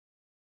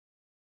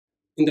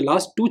In the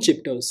last two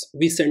chapters,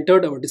 we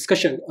centered our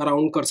discussion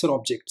around cursor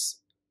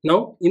objects.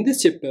 Now, in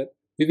this chapter,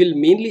 we will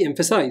mainly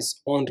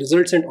emphasize on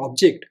results and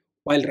object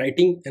while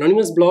writing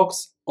anonymous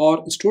blocks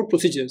or stored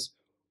procedures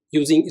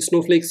using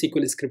Snowflake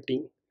SQL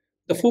scripting.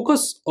 The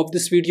focus of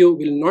this video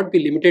will not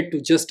be limited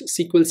to just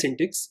SQL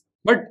syntax,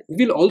 but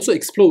we will also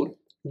explore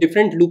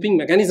different looping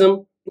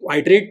mechanism to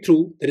iterate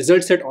through the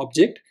result set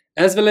object,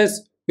 as well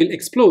as we'll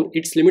explore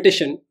its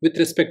limitation with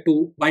respect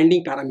to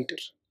binding parameter.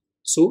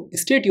 So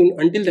stay tuned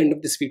until the end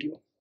of this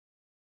video.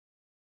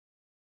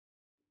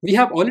 We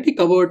have already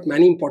covered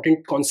many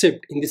important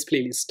concepts in this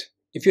playlist.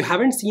 If you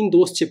haven't seen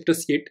those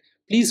chapters yet,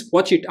 please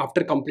watch it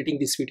after completing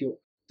this video.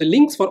 The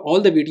links for all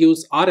the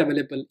videos are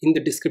available in the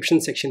description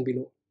section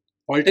below.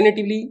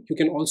 Alternatively, you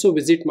can also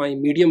visit my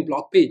Medium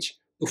blog page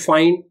to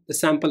find the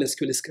sample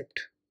SQL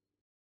script.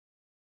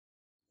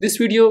 This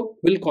video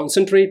will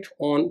concentrate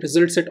on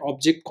result set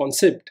object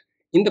concept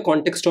in the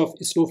context of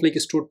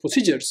Snowflake stored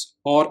procedures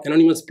or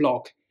anonymous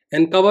block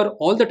and cover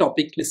all the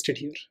topics listed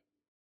here.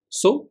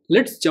 So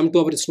let's jump to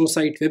our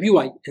Snowsite web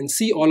UI and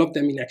see all of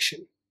them in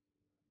action.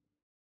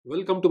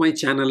 Welcome to my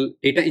channel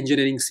Data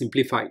Engineering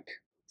Simplified.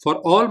 For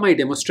all my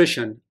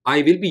demonstration,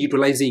 I will be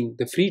utilizing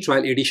the free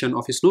trial edition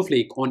of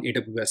Snowflake on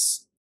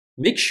AWS.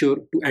 Make sure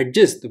to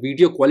adjust the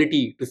video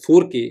quality to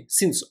 4K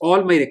since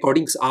all my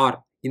recordings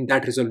are in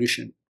that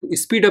resolution. To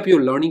speed up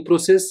your learning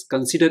process,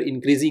 consider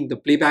increasing the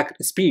playback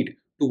speed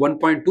to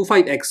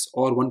 1.25x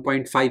or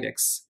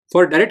 1.5x.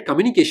 For direct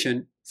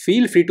communication,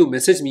 feel free to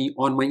message me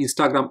on my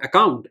Instagram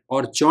account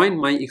or join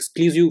my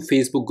exclusive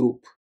Facebook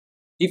group.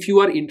 If you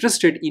are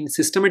interested in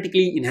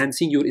systematically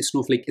enhancing your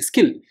Snowflake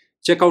skill,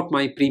 check out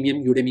my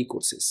premium Udemy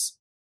courses.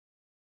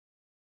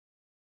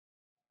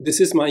 This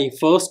is my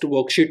first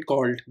worksheet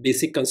called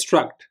Basic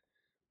Construct.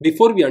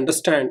 Before we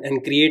understand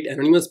and create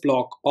anonymous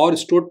block or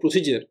stored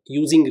procedure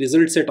using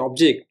result set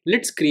object,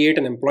 let's create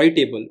an employee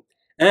table.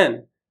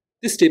 And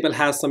this table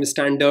has some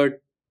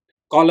standard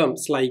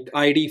columns like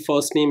ID,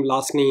 first name,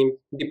 last name,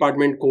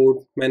 department code,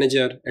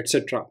 manager,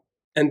 etc.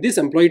 And this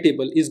employee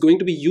table is going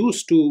to be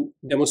used to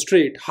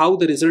demonstrate how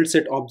the result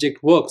set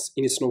object works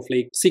in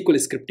Snowflake SQL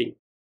scripting.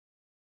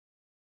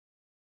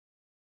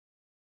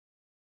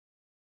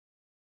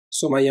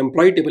 So my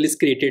employee table is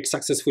created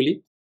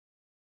successfully.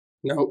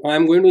 Now I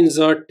am going to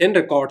insert 10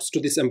 records to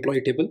this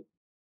employee table.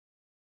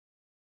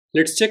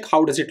 Let's check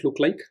how does it look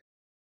like.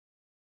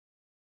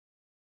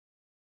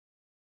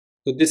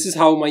 So this is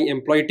how my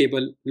employee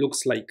table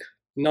looks like.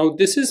 Now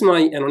this is my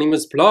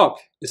anonymous block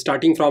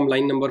starting from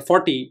line number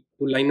 40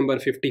 to line number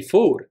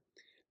 54.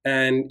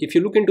 And if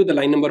you look into the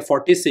line number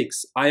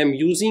 46, I am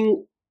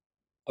using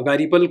a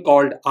variable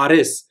called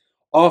rs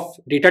of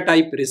data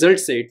type result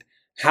set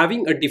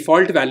having a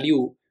default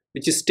value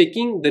which is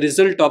taking the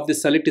result of the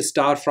select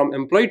star from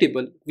employee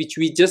table which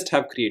we just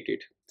have created.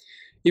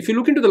 If you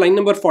look into the line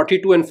number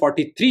 42 and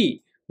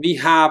 43, we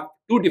have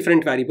two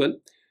different variables.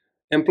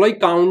 Employee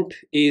count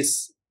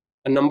is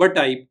a number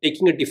type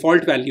taking a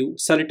default value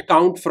select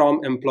count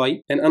from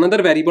employee, and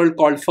another variable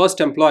called first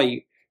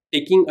employee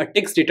taking a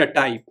text data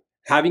type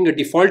having a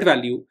default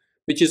value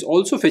which is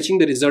also fetching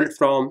the result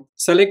from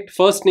select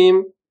first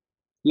name,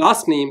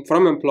 last name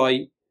from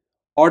employee,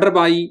 order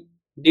by,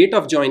 date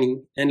of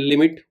joining, and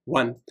limit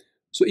 1.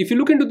 So if you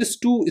look into this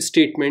two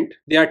statement,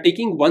 they are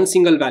taking one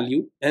single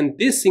value and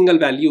this single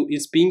value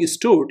is being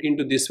stored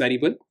into this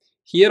variable.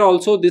 Here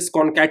also this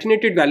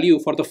concatenated value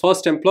for the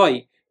first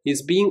employee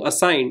is being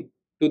assigned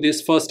to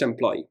this first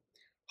employee.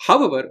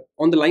 However,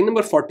 on the line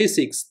number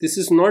 46, this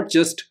is not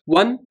just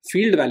one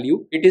field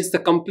value, it is the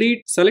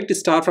complete select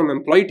star from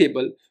employee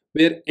table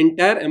where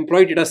entire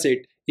employee data set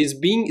is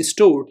being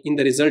stored in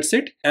the result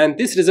set, and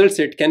this result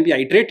set can be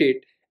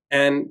iterated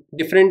and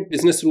different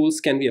business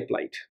rules can be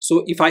applied.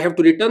 So if I have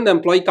to return the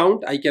employee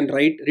count, I can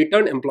write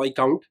return employee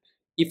count.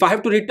 If I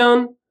have to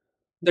return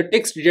the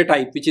text data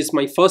type, which is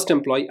my first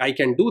employee, I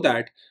can do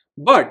that.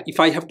 But if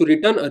I have to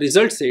return a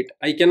result set,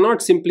 I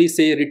cannot simply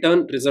say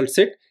return result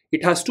set.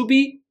 It has to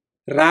be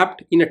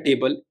wrapped in a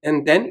table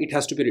and then it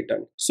has to be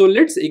returned. So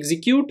let's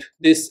execute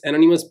this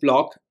anonymous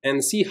block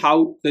and see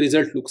how the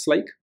result looks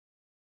like.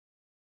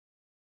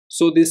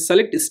 So this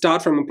select star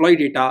from employee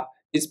data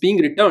is being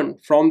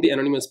returned from the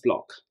anonymous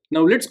block.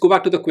 Now let's go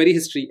back to the query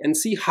history and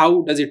see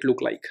how does it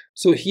look like.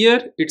 So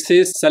here it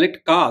says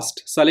select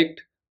cast,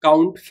 select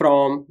count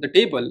from the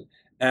table,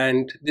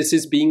 and this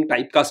is being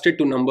typecasted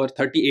to number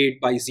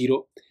 38 by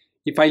 0.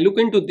 If I look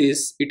into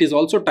this, it is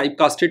also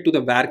typecasted to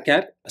the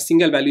varchar, a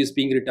single value is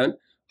being returned.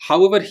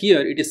 However,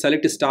 here it is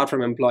select star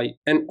from employee,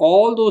 and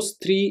all those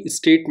three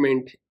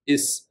statements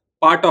is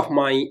part of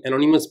my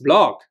anonymous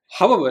block.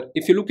 However,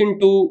 if you look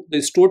into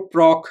the stored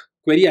proc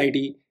query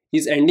ID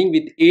is ending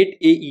with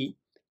 8AE,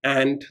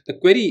 and the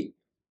query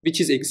which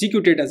is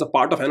executed as a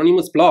part of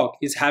anonymous block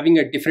is having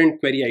a different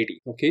query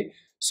ID. Okay,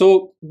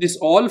 so this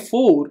all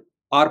four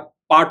are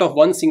part of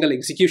one single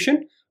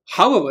execution.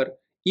 However,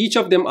 each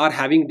of them are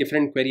having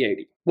different query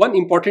ID. One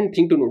important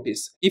thing to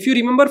notice, if you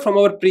remember from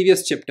our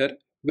previous chapter,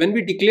 when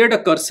we declared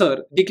a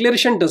cursor,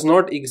 declaration does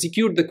not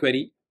execute the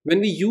query, When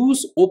we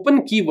use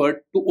open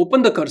keyword to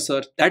open the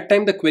cursor, that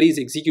time the query is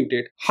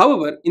executed.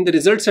 However, in the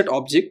result set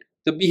object,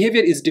 the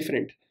behavior is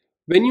different.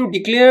 When you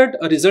declared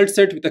a result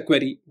set with a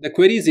query, the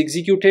query is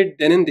executed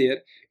then and there.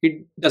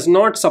 It does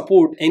not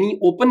support any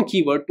open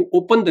keyword to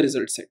open the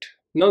result set.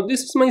 Now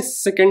this is my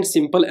second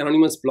simple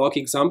anonymous block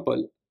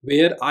example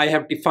where I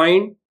have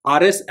defined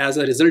RS as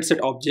a result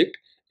set object,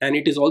 and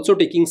it is also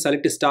taking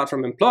select star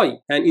from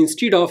employee, and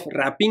instead of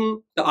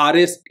wrapping the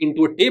RS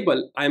into a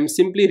table, I am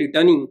simply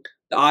returning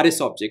the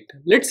RS object.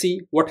 Let's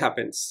see what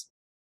happens.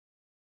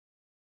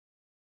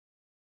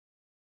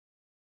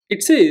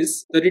 It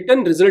says the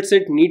return result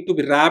set need to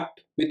be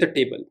wrapped with a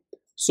table.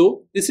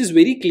 So this is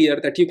very clear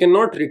that you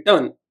cannot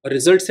return a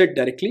result set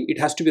directly. It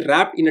has to be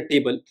wrapped in a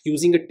table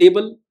using a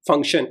table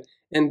function,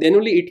 and then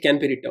only it can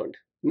be returned.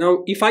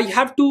 Now if I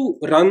have to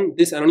run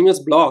this anonymous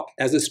block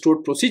as a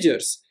stored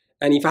procedures,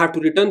 and if I have to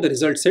return the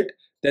result set,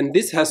 then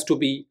this has to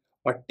be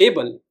a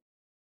table.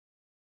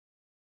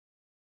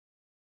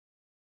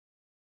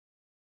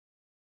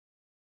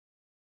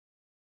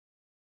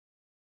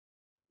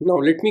 Now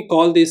let me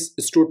call this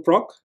stored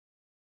proc.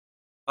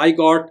 I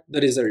got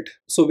the result.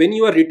 So when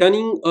you are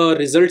returning a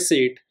result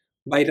set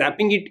by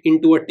wrapping it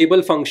into a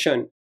table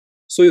function,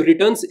 so your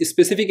returns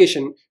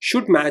specification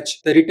should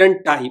match the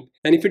return type,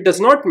 and if it does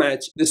not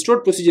match, the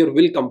stored procedure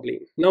will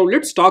complain. Now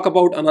let's talk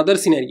about another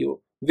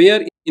scenario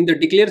where in the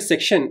declare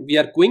section we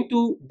are going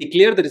to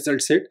declare the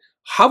result set.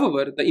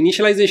 However, the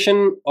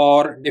initialization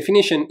or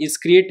definition is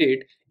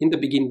created in the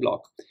begin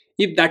block.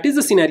 If that is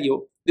the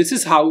scenario, this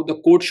is how the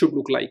code should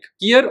look like.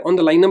 Here on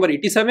the line number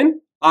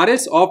 87,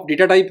 RS of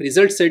data type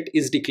result set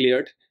is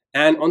declared,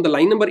 and on the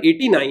line number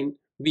 89,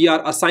 we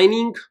are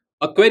assigning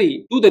a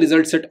query to the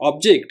result set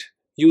object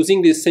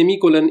using this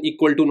semicolon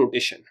equal to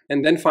notation.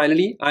 And then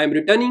finally, I am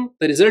returning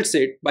the result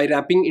set by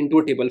wrapping into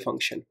a table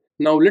function.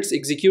 Now let's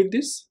execute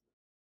this.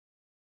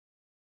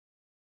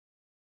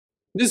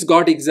 This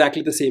got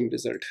exactly the same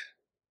result.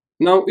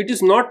 Now it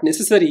is not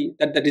necessary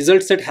that the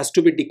result set has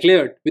to be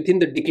declared within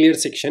the declare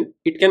section.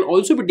 It can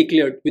also be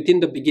declared within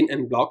the begin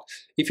and block.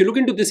 If you look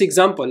into this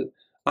example,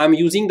 I am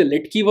using the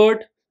let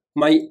keyword,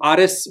 my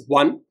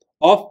rs1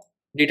 of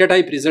data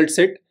type result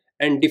set,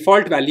 and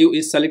default value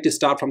is select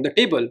star from the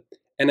table,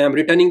 and I am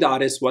returning the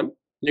rs1.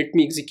 Let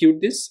me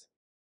execute this.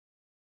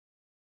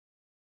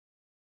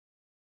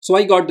 So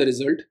I got the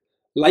result.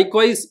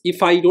 Likewise,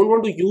 if I don't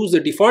want to use the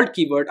default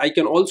keyword, I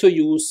can also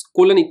use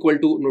colon equal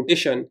to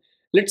notation.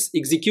 Let's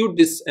execute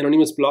this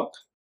anonymous block.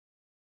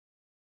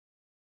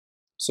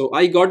 So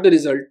I got the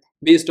result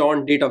based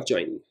on date of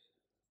joining.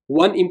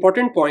 One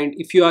important point,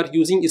 if you are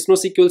using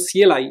SnowSQL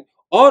CLI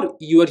or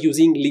you are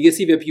using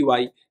legacy web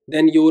UI,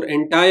 then your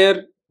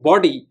entire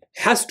body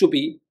has to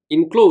be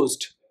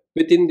enclosed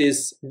within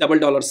this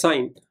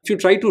 $sign. If you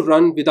try to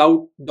run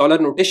without dollar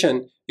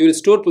notation, your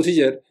store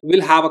procedure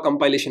will have a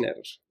compilation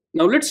error.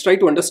 Now let's try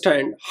to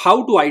understand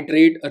how to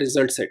iterate a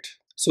result set.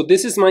 So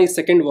this is my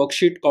second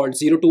worksheet called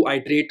 0 to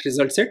iterate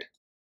result set.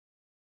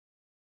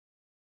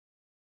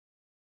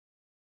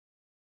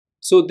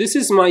 So this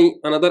is my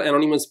another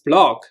anonymous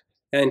block,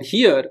 and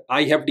here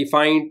I have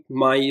defined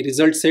my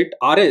result set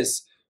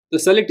RS. The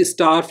select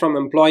star from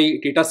employee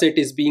dataset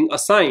is being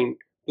assigned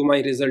to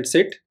my result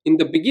set. In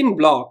the begin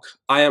block,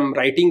 I am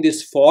writing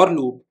this for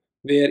loop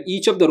where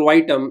each of the row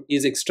item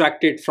is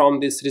extracted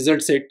from this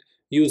result set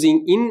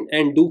using in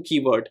and do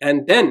keyword,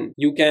 and then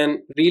you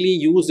can really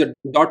use the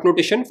dot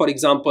notation. For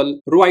example,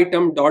 row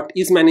item dot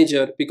is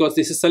manager, because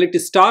this is select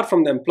star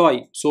from the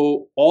employee,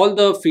 so all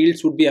the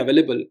fields would be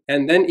available.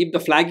 And then if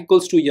the flag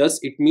equals to yes,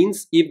 it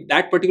means if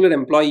that particular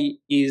employee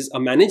is a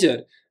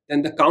manager,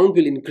 then the count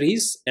will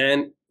increase,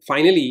 and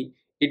finally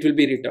it will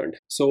be returned.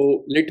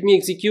 So let me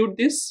execute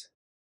this.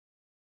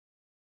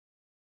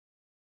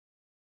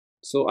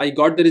 So I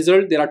got the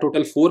result. There are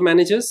total 4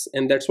 managers,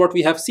 and that's what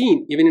we have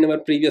seen even in our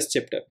previous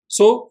chapter.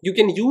 So you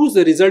can use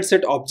the result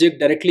set object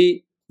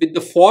directly with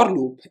the for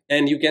loop,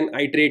 and you can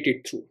iterate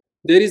it through.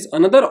 There is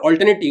another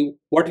alternative,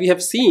 what we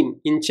have seen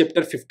in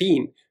chapter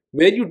 15,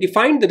 where you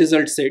define the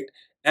result set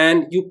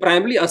and you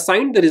primarily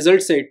assign the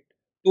result set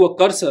to a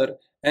cursor,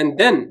 and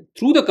then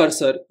through the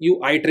cursor you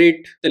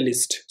iterate the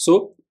list.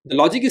 So the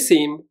logic is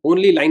same,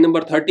 only line number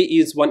 30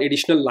 is one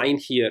additional line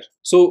here.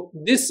 So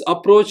this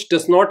approach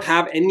does not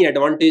have any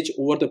advantage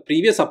over the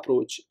previous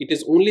approach. It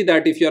is only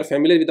that if you are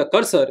familiar with the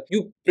cursor,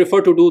 you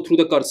prefer to do through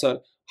the cursor.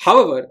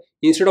 However,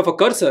 instead of a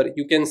cursor,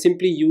 you can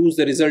simply use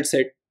the result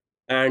set,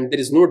 and there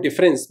is no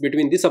difference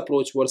between this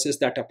approach versus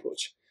that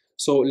approach.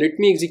 So let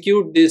me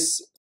execute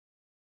this.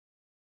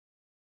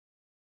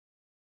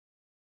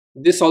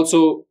 This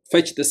also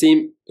fetch the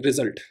same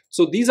result.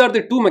 So these are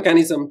the two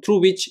mechanisms through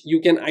which you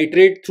can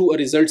iterate through a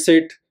result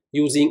set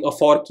using a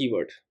for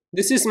keyword.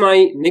 This is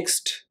my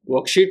next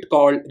worksheet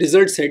called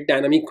result set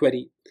dynamic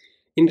query.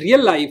 In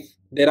real life,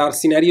 there are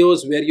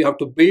scenarios where you have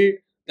to build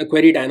the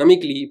query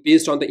dynamically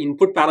based on the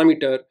input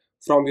parameter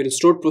from your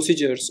stored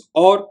procedures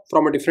or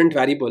from a different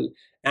variable,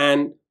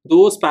 and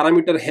those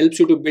parameter helps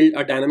you to build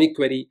a dynamic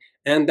query,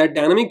 and that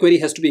dynamic query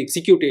has to be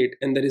executed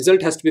and the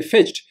result has to be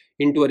fetched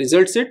into a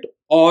result set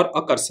or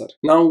a cursor.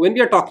 Now, when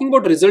we are talking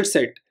about result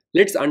set,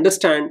 let's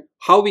understand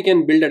how we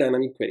can build a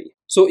dynamic query.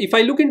 So if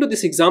I look into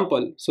this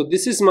example, so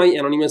this is my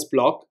anonymous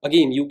block.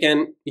 Again, you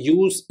can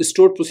use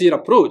stored procedure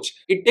approach.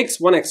 It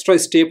takes one extra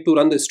step to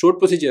run the stored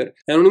procedure.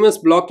 Anonymous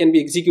block can be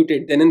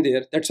executed then and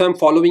there. That's why I'm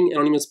following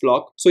anonymous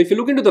block. So if you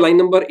look into the line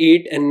number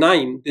 8 and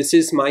 9, this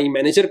is my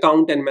manager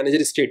count and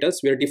manager status,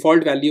 where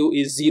default value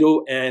is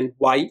 0 and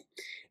Y.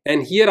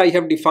 And here I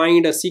have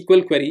defined a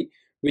SQL query,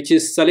 which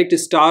is select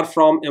star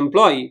from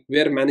employee,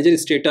 where manager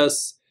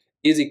status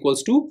is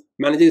equals to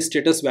manager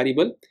status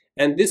variable,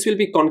 and this will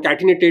be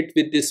concatenated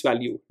with this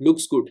value.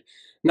 Looks good.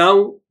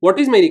 Now, what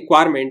is my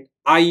requirement?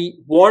 I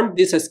want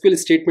this SQL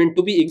statement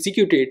to be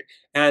executed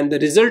and the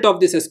result of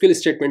this SQL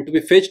statement to be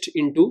fetched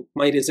into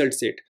my result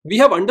set. We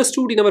have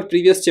understood in our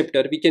previous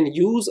chapter, we can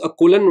use a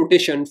colon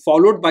notation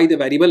followed by the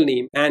variable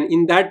name, and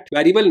in that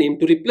variable name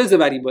to replace the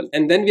variable,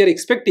 and then we are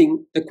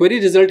expecting the query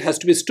result has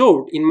to be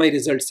stored in my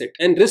result set.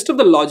 And rest of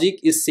the logic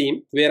is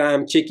same, where I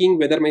am checking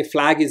whether my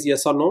flag is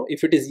yes or no.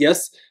 If it is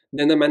yes,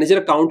 then the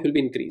manager count will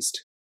be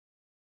increased.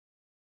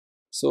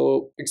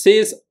 So it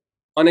says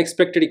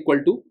unexpected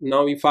equal to.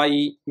 Now if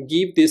I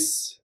give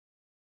this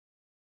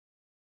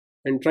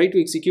and try to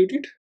execute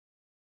it,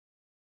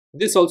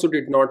 this also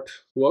did not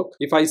work.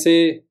 If I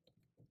say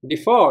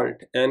default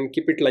and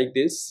keep it like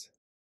this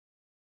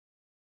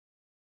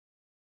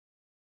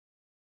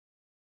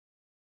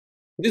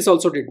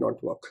also did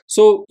not work.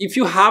 So if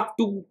you have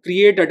to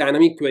create a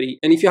dynamic query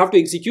and if you have to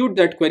execute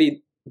that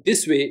query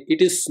this way,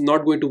 it is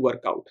not going to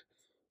work out.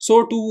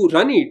 So to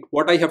run it,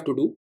 what I have to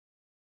do,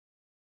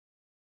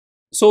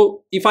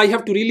 so if I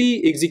have to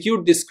really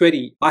execute this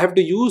query, I have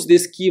to use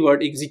this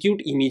keyword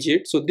execute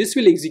immediate. So this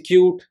will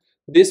execute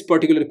this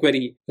particular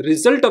query.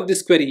 Result of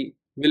this query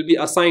will be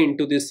assigned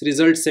to this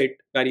result set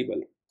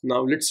variable.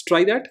 Now let's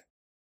try that.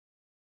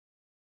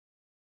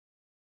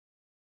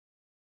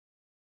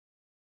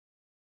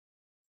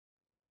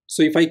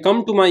 So if I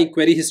come to my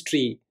query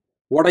history,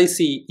 what I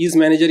see is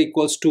manager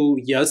equals to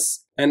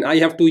yes, and I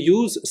have to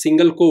use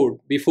single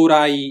quote before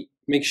I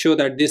make sure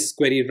that this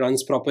query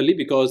runs properly,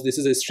 because this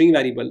is a string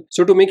variable.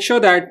 So to make sure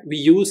that we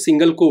use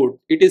single quote,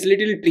 it is a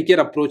little trickier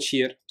approach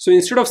here. So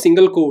instead of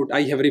single quote,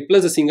 I have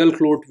replaced a single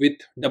quote with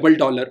double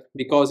dollar,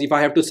 because if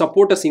I have to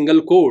support a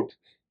single quote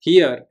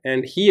here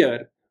and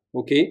here,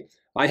 okay,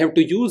 I have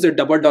to use a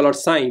double dollar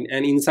sign,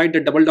 and inside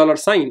the double dollar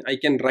sign, I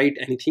can write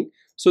anything.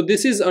 So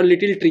this is a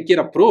little trickier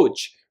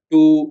approach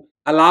to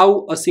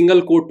allow a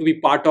single quote to be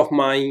part of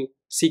my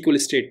SQL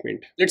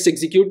statement. Let's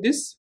execute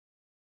this.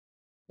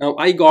 Now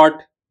I got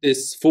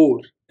this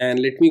 4, and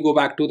let me go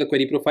back to the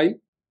query profile.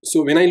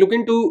 So when I look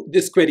into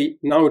this query,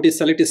 now it is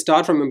select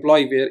star from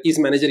employee, where is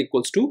manager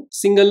equals to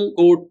single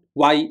quote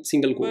Y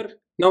single quote.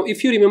 Now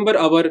if you remember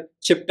our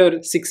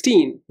chapter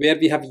 16, where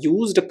we have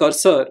used a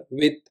cursor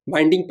with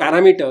binding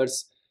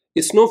parameters,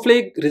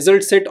 Snowflake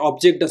RESULTSET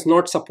object does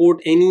not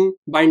support any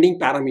binding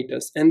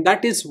parameters, and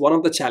that is one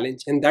of the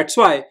challenge, and that's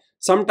why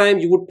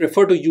sometimes you would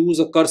prefer to use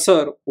a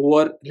cursor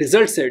over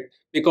result set,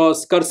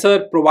 because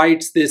cursor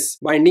provides this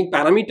binding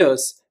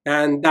parameters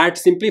and that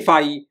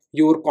simplify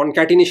your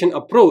concatenation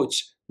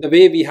approach the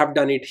way we have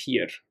done it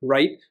here,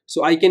 right?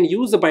 So I can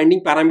use the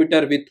binding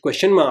parameter with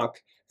question mark,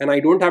 and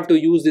I don't have to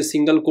use the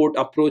single quote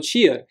approach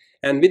here,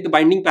 and with the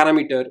binding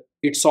parameter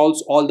it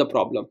solves all the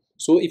problem.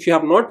 So if you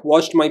have not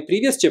watched my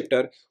previous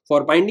chapter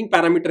for binding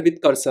parameter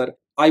with cursor,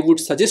 I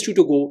would suggest you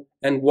to go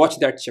and watch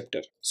that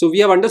chapter. So we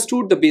have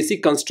understood the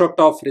basic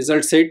construct of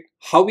result set,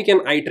 how we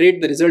can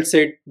iterate the result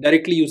set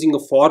directly using a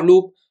for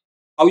loop,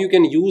 how you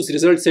can use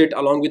result set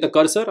along with a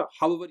cursor,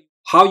 however,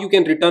 how you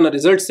can return a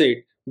result set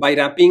by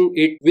wrapping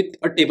it with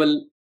a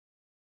table.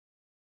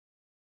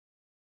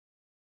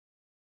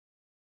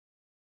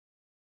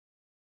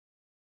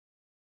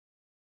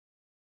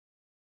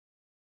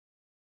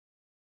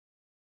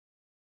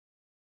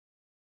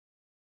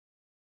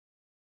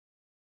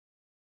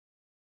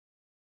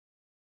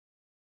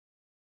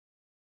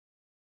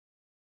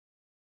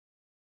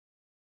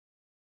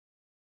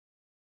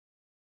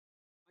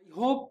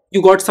 I hope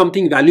you got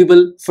something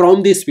valuable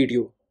from this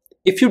video.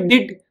 If you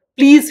did,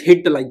 please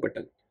hit the like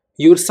button.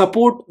 Your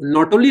support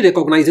not only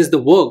recognizes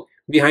the work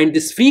behind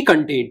this free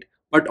content,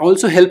 but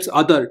also helps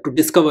others to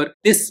discover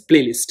this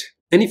playlist.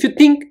 And if you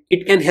think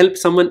it can help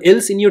someone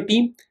else in your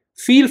team,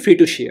 feel free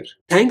to share.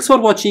 Thanks for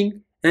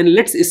watching, and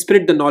let's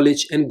spread the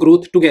knowledge and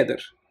growth together.